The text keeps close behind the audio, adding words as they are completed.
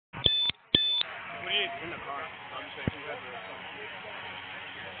In the car. I'm just saying, who had the phone?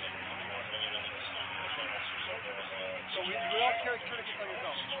 So we all carry tourniquets on your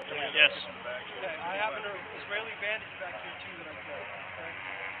belt. Yes. Okay, I have an Israeli bandage back here too that I carry. Okay.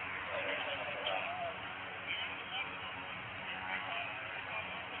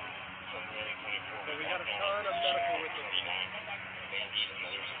 So we got a ton of medical with us.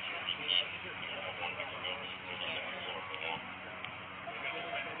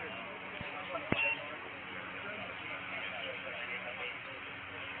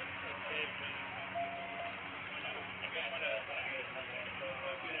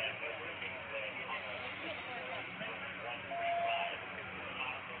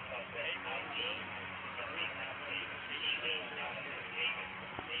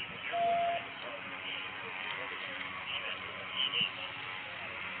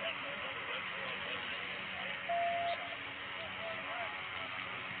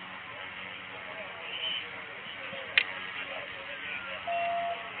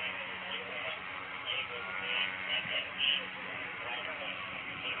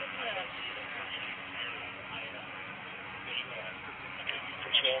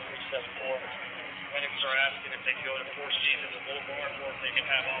 Medics are asking if they can go to Four Seasons and Boulevard or if they can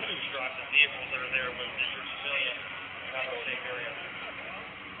have officers drive the vehicles that are there with injured civilians around the same area.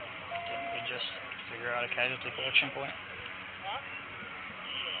 Didn't we just figure out a casualty collection point?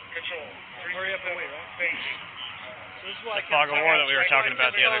 Control. Hurry up and wait, right? So this is why The fog of war that we were talking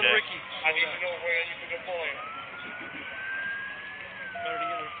about the other day. I need to know where you can deploy. Better to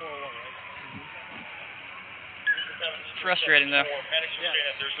get in 401, right? Frustrating though.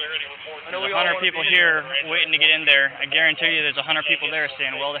 I know There's 100 people here waiting to get in there. I guarantee you there's 100 people there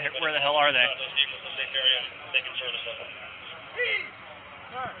saying, well, where the hell are they?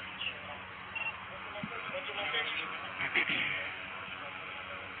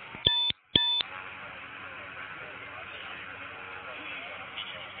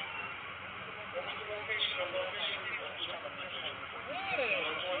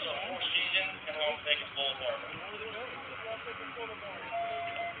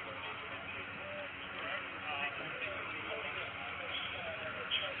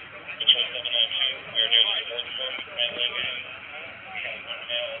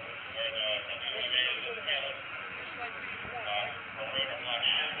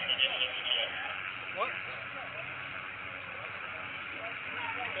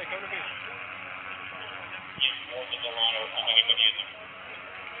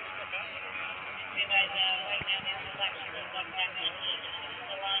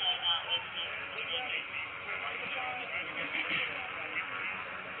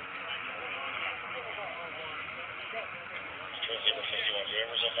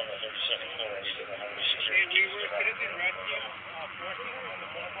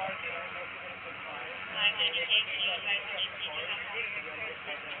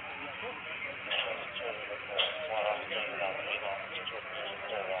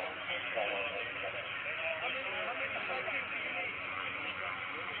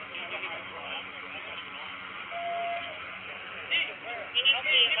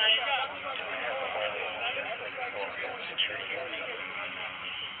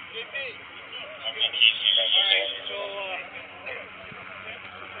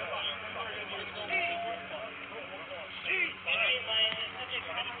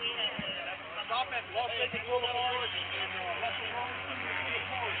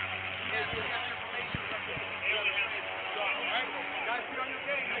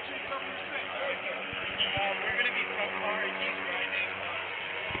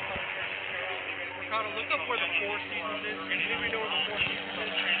 Look up where the Four Seasons is. Anybody know where the Four Seasons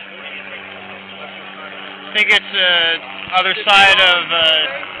is? I think it's other side of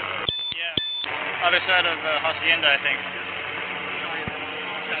other side of Hacienda, I think.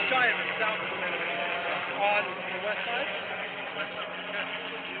 Just shy of it, south on the west side.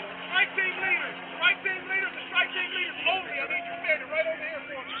 Strike team leaders! Strike team leaders! The strike team leaders! Only, I need you standing right over here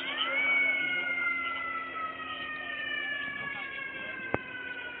for me.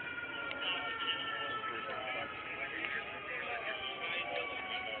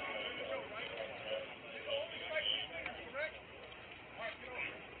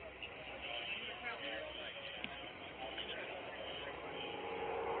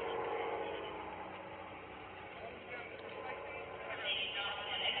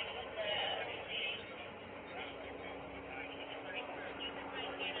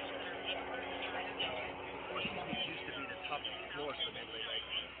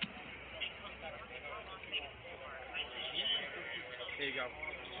 There you go.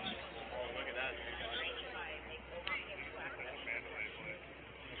 Oh, look at that.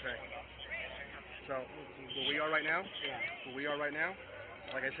 Okay. So, where we are right now? Yeah. Where we are right now?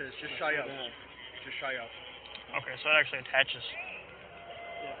 Like I said, it's just shy of. Just shy of. Okay, so it actually attaches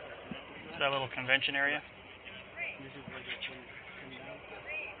to that little convention area. This is where they come down.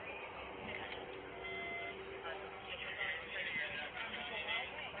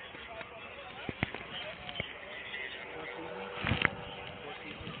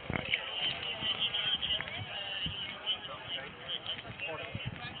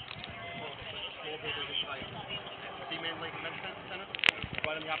 Seaman Lake Convention Center,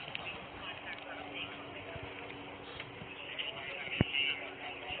 right on the opposite side.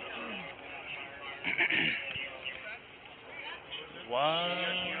 Wow,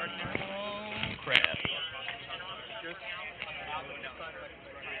 crap.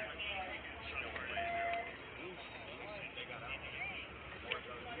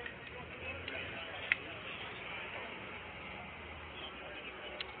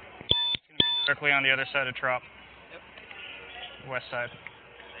 Directly on the other side of Trop. Yep. West side.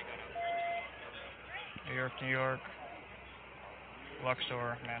 New York, New York.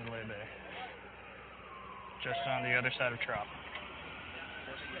 Luxor, Mandalay Bay. Just on the other side of Trop.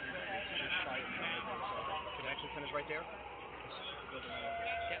 Convention center's right there.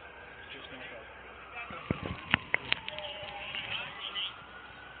 Yeah. Just north of.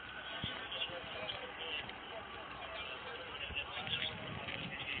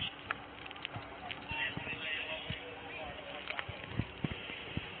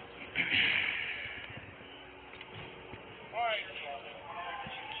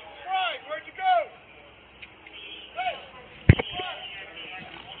 Right, where'd you go? Dang.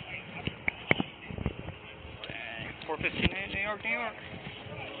 415 New York, New York.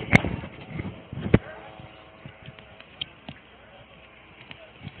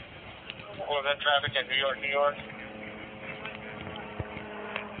 All of that traffic at New York, New York.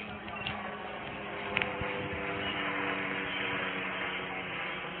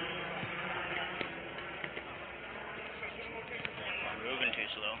 Moving too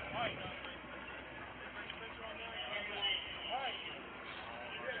slow.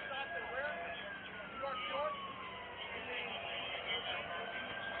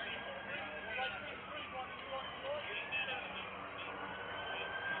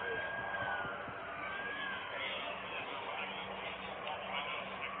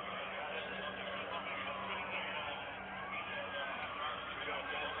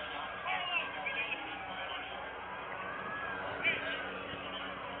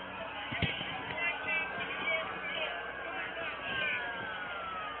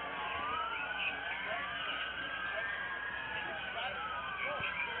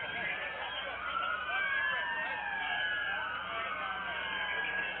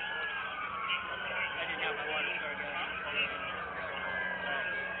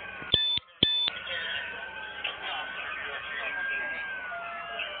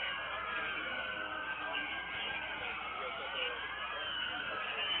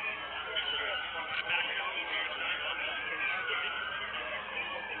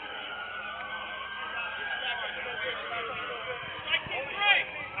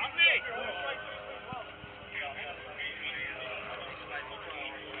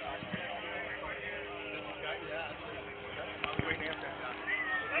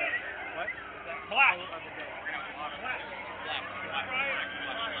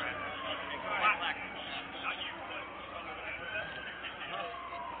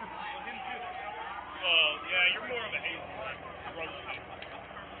 Yeah, you're more of a hazy.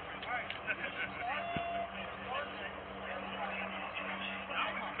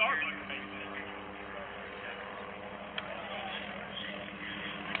 Starbucks, maybe.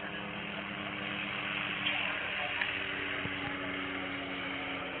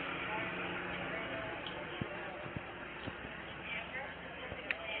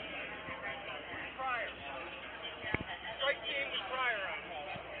 Strike team with Pryor on.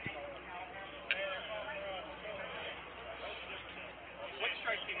 What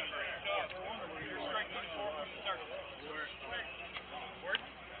strike team number? Your strike team 4 from the start. Word?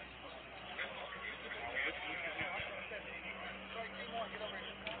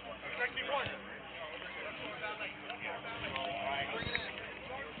 Strike team 1.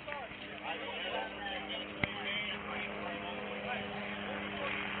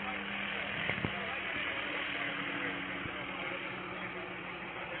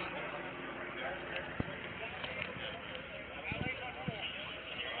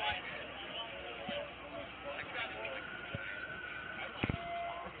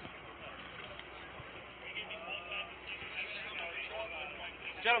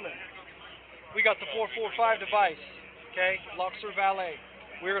 Gentlemen, we got the 445 device, okay? Luxor Valet.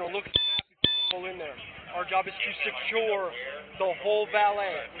 We're going to look at the map. pull in there. Our job is to secure the whole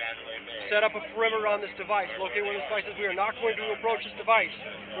valet. Set up a perimeter on this device. Locate where this device is. We are not going to approach this device.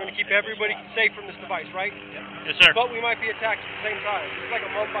 We're going to keep everybody safe from this device, right? Yes, sir. But we might be attacked at the same time. It's like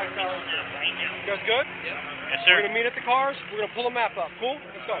a Mumbai style incident. You guys good? Yes, We're sir. going to meet at the cars. We're going to pull a map up. Cool?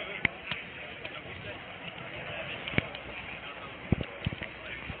 Let's go.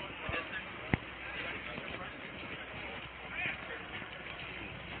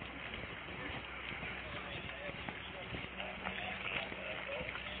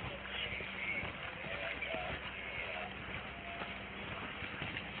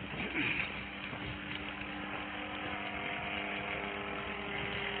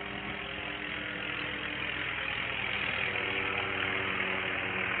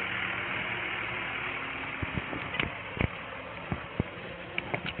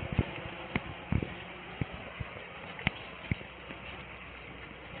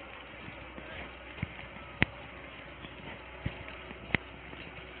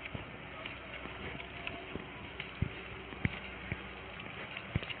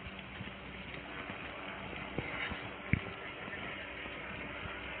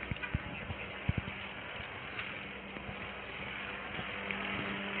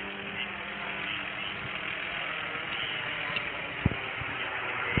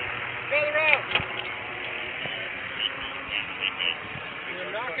 Gather round.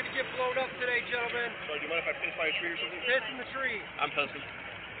 We're not going to get blown up today, gentlemen. So, do you mind if I piss by a tree or something? Piss in the tree. I'm pissing.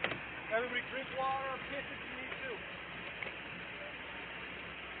 Everybody drink water. Piss if you need to.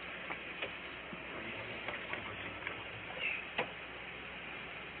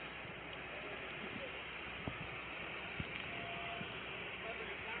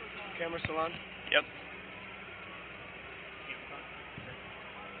 Camera still on? Yep.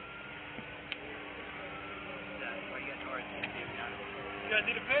 You guys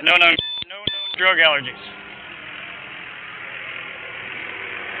need a piss? No drug allergies.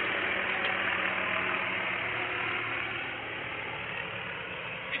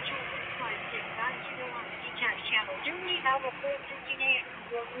 Do we have a 458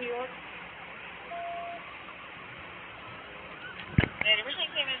 New York? They originally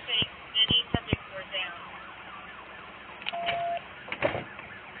came in saying any subjects were down.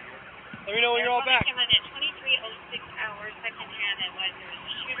 Let me know when you're all back. Came in at 23:06 hours secondhand and was there was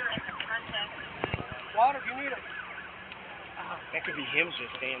a shooter at the contest. Water if you need it. That could be him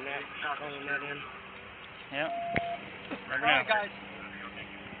just saying that, calling that in. Yep. Right All right, now. There's guys.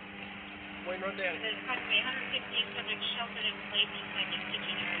 Wayne, run down. approximately 115 subjects sheltered in place inside the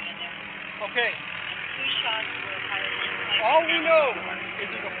kitchen area there. Okay. Two shots were fired inside. All we know is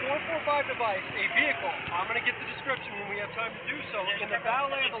there's a 445 device, a vehicle. I'm going to get the description when we have time to do so. There's In the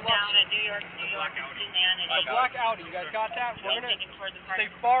several valet of the subjects down Luxor. at New York, Disneyland, and The black Audi. You guys got that? We're going to taken toward the stay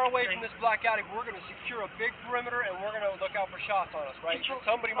park. far away from this black Audi. We're going to secure a big perimeter, and we're going to look out for shots on us, right?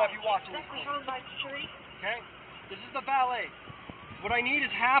 Somebody might be watching these things. Okay? This is the valet. What I need is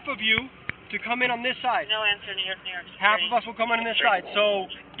half of you to come in on this side. No answer, New York. Half of us will come in on this side. So,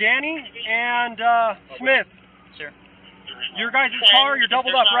 Danny and Smith, Sir. your guys' car, you're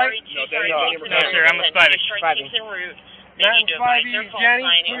doubled up, right? No, sir. I'm a Spivey. Matt and Spivey, Jenny,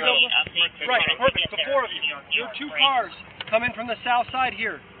 please double. Right, perfect. The four of you. Your two cars come in from the south side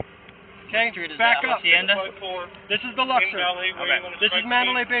here. Okay, back up. Hacienda? This is the Luxor. This is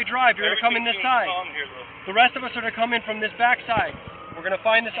Mandalay Bay Drive. You're going to come in this side. The rest of us are going to come in from this back side. We're going to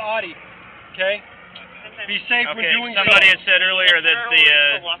find this Audi. Okay? Be safe when Okay, doing somebody so. had said earlier that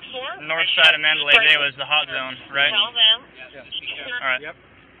the north side of Mandalay Bay was the hot zone, right? Tell them. Alright. Yep.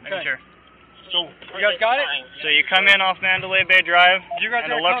 Making Okay. sure. So, you guys got it? So you come in off Mandalay Bay Drive You guys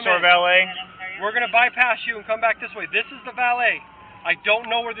and the are Luxor coming. Valet. We're going to bypass you and come back this way. This is the valet. I don't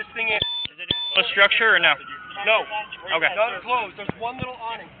know where this thing is. Is it in closed structure or no? No. Okay. Not enclosed. There's one little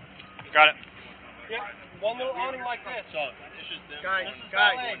awning. Got it. Yep. One little awning like this. Guys, This is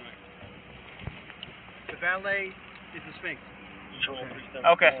valet. The valet is the Sphinx.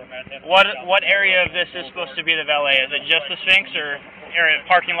 Okay. What area of this is supposed to be the valet? Is it just the Sphinx or area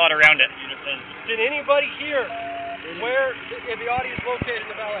parking lot around it? Did anybody hear where the Audi is located in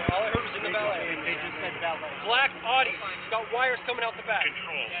the valet? All I heard was in the valet. They just said valet. Black Audi. It's got wires coming out the back.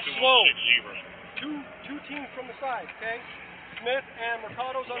 Slow. Two teams from the side, okay? Smith and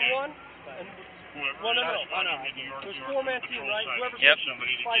Mercado's on one. And well, no. There's four-man team, right? Whoever's Yep.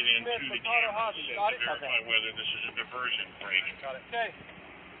 Spike Smith, Mercado, Haas. Got it? Verify whether this is a diversion break. Got it. Okay.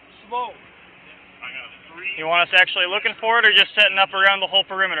 Slow. I got 3. You want us actually looking for it or just setting up around the whole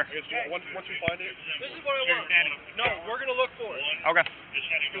perimeter? Once we find it, This is what I want. No, we're going to look for it. Okay. Just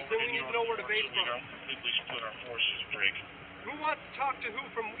heading Because over then we need to know where to base so we from. don't completely split our forces break. Who wants to talk to who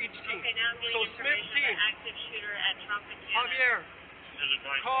from each team? Okay, now I'm getting So Smith information team, of an active shooter at Tropicana. Javier, There's a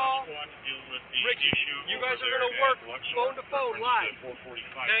nice Call squad to deal with the Richie. issue You over guys are there going to at work Luxor, phone to phone reference live, to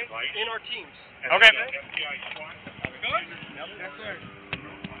 445 okay, device. in our teams. And Okay. the FBI SWAT. Good? Yes, sir.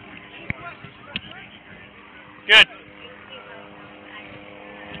 Good.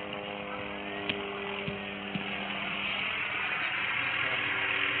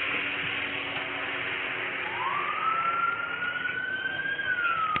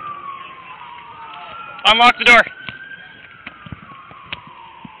 Unlock the door.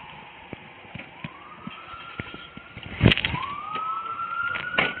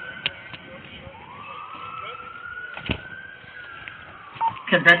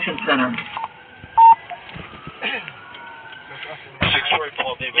 Convention Center. 6-story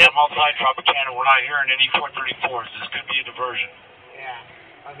Paul David. I'm outside Tropicana. We're not hearing any 434s. This could be a diversion.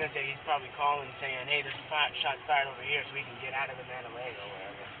 Yeah. I was gonna say he's probably calling saying, hey, there's a shot fired over here so we can get out of the Mandalay or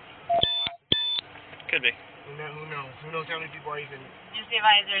wherever. Could be. Who knows? Who knows how many people are even... Just be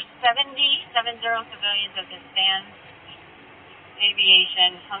advised, there's 70 civilians at the Sands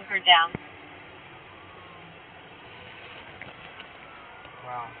Aviation hunkered down.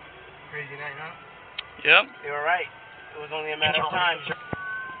 Wow. Crazy night, huh? Yep. They were right. It was only a matter of time.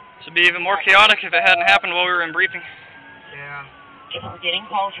 This would be even more chaotic if it hadn't happened while we were in briefing. Yeah. If we're getting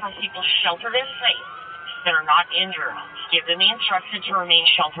calls from people sheltered in place that are not injured, give them the instruction to remain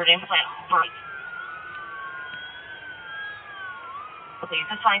sheltered in place. Please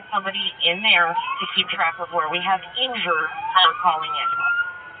assign somebody in there to keep track of where we have injured that are calling in.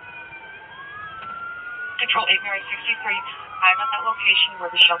 Control 8 Mary 63, I'm at that location where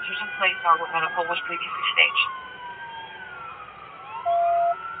the shelters in place are where medical was previously staged.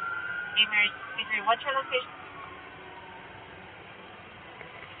 8 Mary 63, what's your location?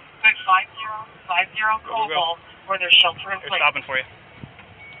 5050 Cobalt, where there's shelter in They're place. stopping for you.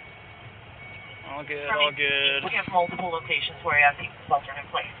 All good, all good. We have multiple locations where you have people sheltered in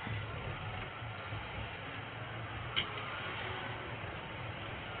place.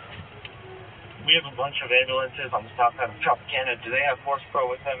 We have a bunch of ambulances on the south side of Tropicana. Do they have Force Pro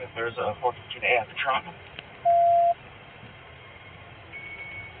with them if there's a 415A at the Trop?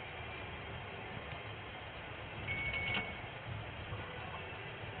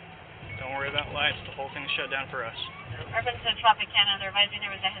 Don't worry about lights. The whole thing's shut down for us. Urban to Tropicana, they're advising there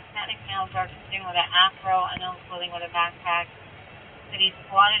was a Hispanic male dark skinned with an afro, unknown clothing with a backpack. That he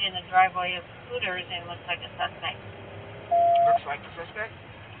squatted in the driveway of scooters and looks like a suspect. Looks like the suspect?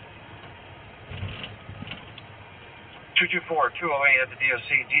 224, 208 at the DOC.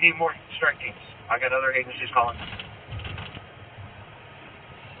 Do you need more strike teams? I got other agencies calling.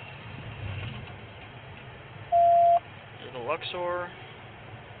 There's the Luxor.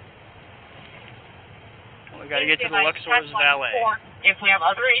 Well, we gotta get to the Luxor's valet. Or if we have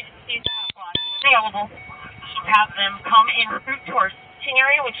other agencies available, have them come and recruit to our staging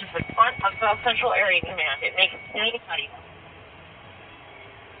area, which is the front of South Central Area Command. It makes anybody.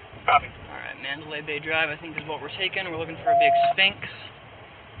 Copy. Alright, Mandalay Bay Drive, I think is what we're taking. We're looking for a big Sphinx.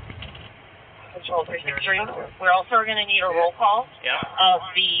 Control 363. We're also going to need a roll call Yep. of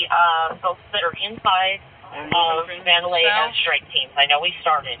the folks that are inside of Mandalay and strike teams. I know we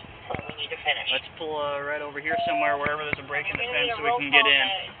started, so we need to finish. Let's pull right over here somewhere, wherever there's a break in the fence so we can get in.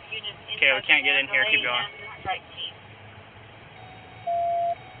 Okay, we can't get in here. Keep going.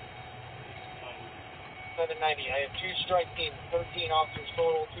 790. I have 2 strike teams, 13 officers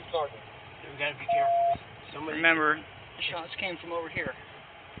total, 2 sergeants. We gotta be careful. Somebody Remember, the shots came from over here.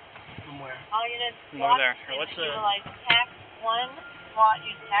 from where? All units, From over there. Here, let's utilize TAC 1. SWAT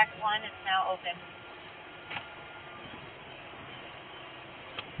use TAC 1. It's now open.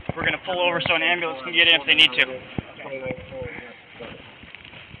 we're gonna pull over so an ambulance can get in if they need to.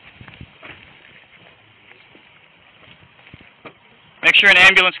 Make sure an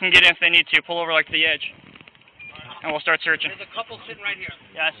ambulance can get in if they need to. Pull over like to the edge. And we'll start searching. There's a couple sitting right here.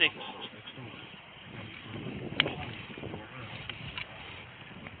 Yeah, I see.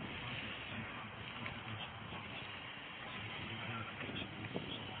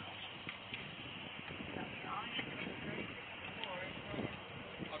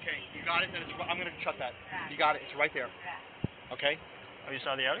 Okay, you got it. Then it's, I'm going to shut that. You got it. It's right there. Okay? Oh, you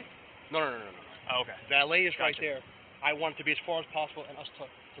saw the Audi? No. Oh, okay. Valet is right Gotcha. there. I want it to be as far as possible and us to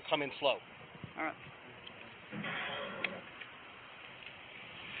come in slow. Alright.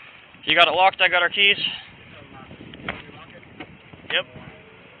 You got it locked, I got our keys. Yep.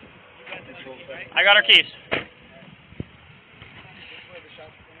 I got our keys.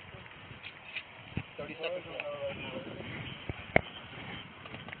 30 seconds.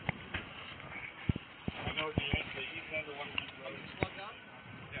 I know the east end of one of these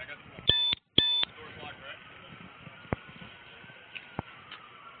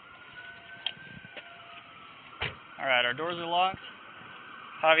All right, our doors are locked.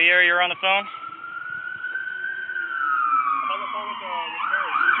 Javier, you're on the phone? I'm on the phone with the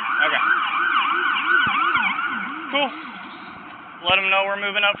repairs. Okay. Cool. Let them know we're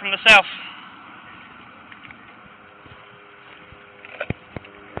moving up from the south.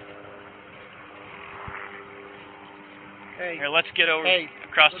 Hey, Here, let's get over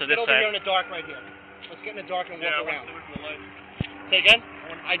across to let's this get over here side. in the dark right here. Let's get in the dark and Yeah, I walk want around. to look at the lights. Say again?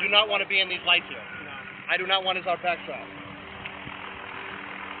 I do not want to be in these lights here. I do not want as our backdrop.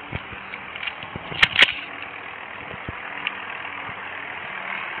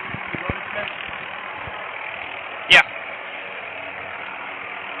 Yeah.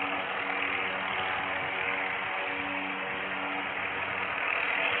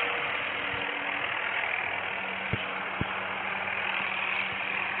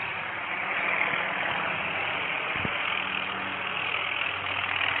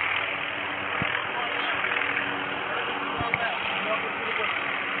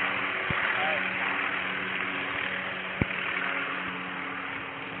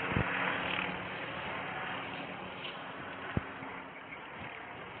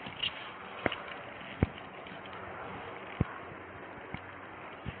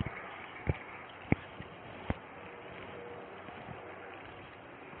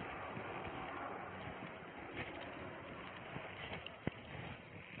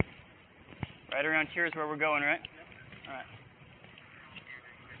 Right around here is where we're going, right? All right.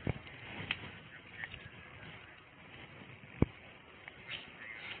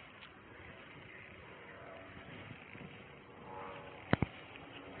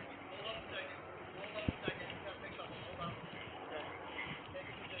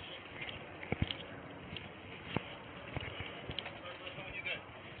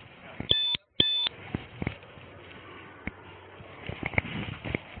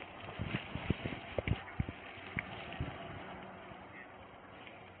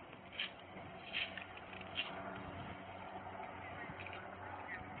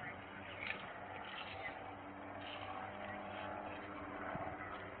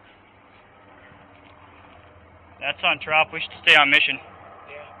 That's on Trop. We should stay on mission.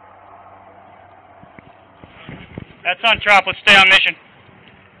 That's on Trop. Let's stay on mission.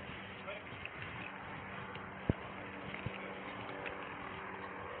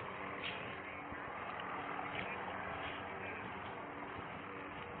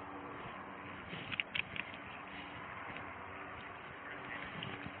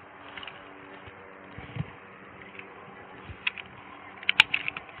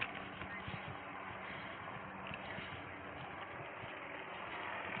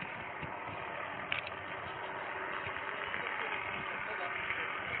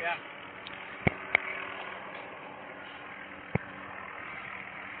 Yeah.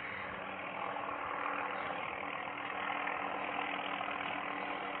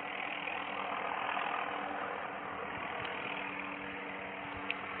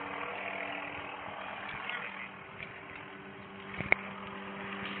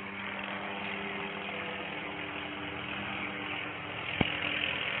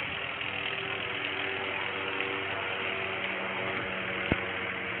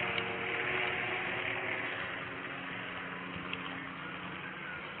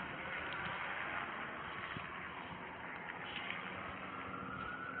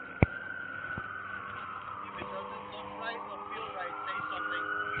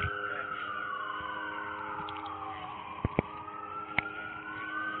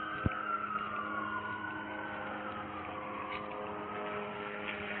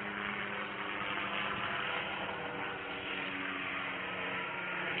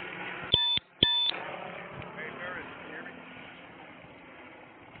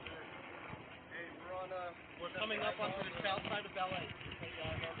 We're coming up onto the south side of LA.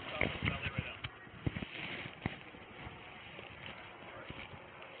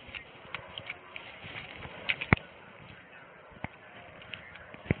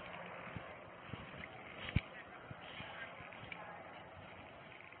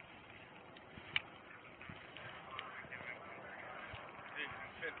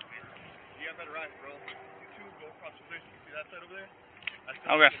 You got that right, bro. You two go across the bridge. You see that side over there?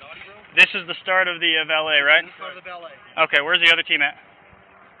 Okay. This is the start of the valet, right? This is part of the ballet. Okay, where's the other team at?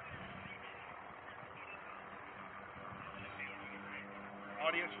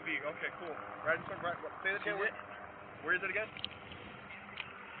 Audience view. Okay, cool. Right in front. Right. Say that again. Where is it again?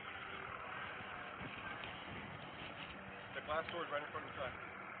 The glass door is right in front of the truck.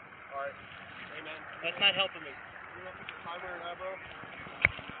 All right. Amen. That's not helping me. You know, put the timer in that, bro.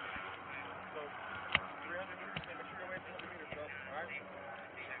 So, 300 meters, make sure you're away from 100 meters, bro. Alright?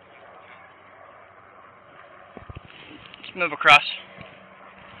 Let's move across.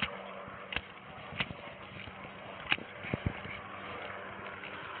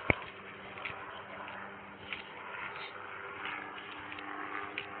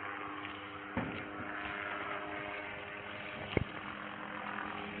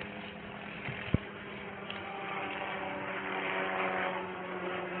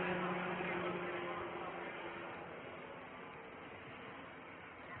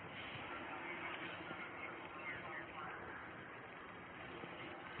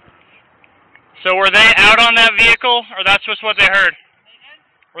 So were they out on that vehicle, or that's just what they heard?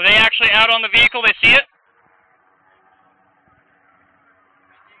 Were they actually out on the vehicle? They see it?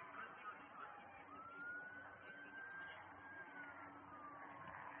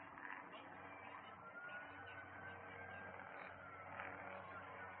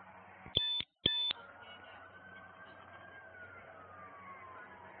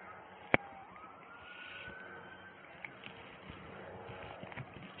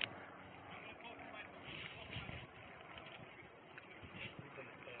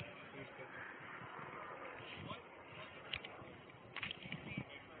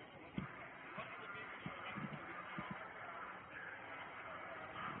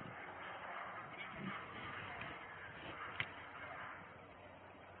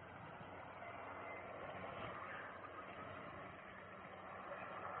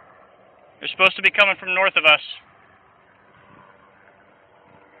 They're supposed to be coming from north of us.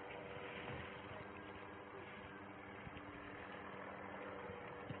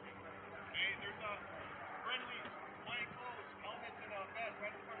 Hey, there's a friendly flying clothes, helmets, and a vest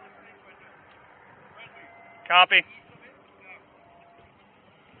right in front of the stage window. Friendly. Copy.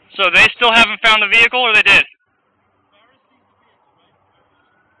 So they still haven't found the vehicle, or they did?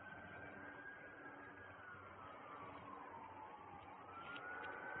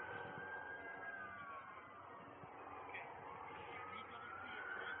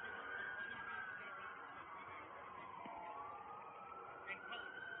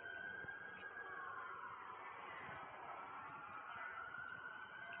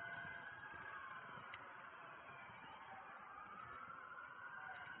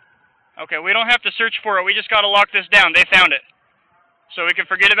 Okay, we don't have to search for it. We just got to lock this down. They found it. So we can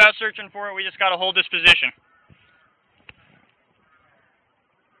forget about searching for it. We just got to hold this position.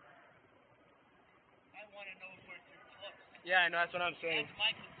 I want to know if we're too close. Yeah, I know, that's what I'm saying. That's my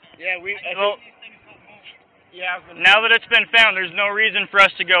concern. Yeah, we. Well, These things don't move. Yeah, I was gonna now that it's been found, there's no reason for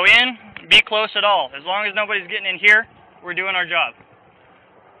us to go in, be close at all. As long as nobody's getting in here, we're doing our job.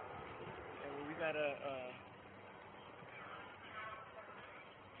 Yeah, well, we gotta.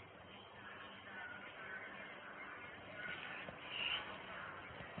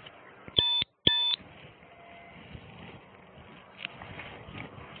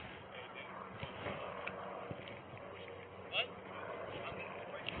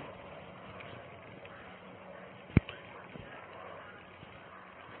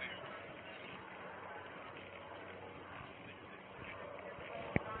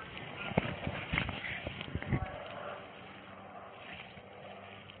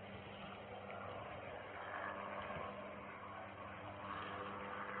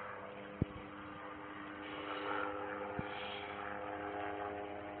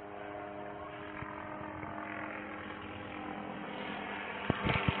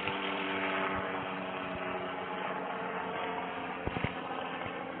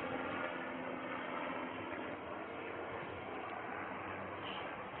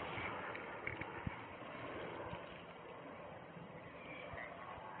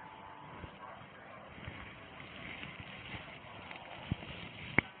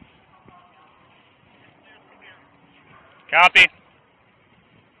 Copy.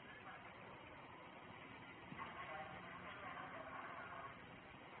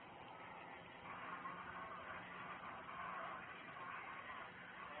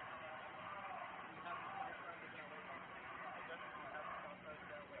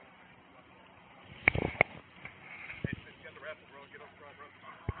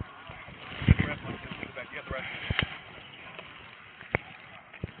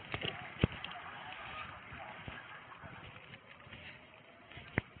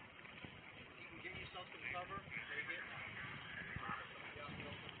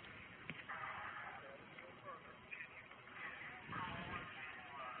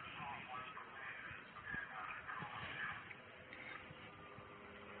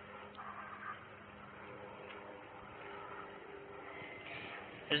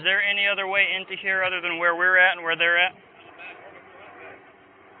 Is there any other way into here other than where we're at and where they're at?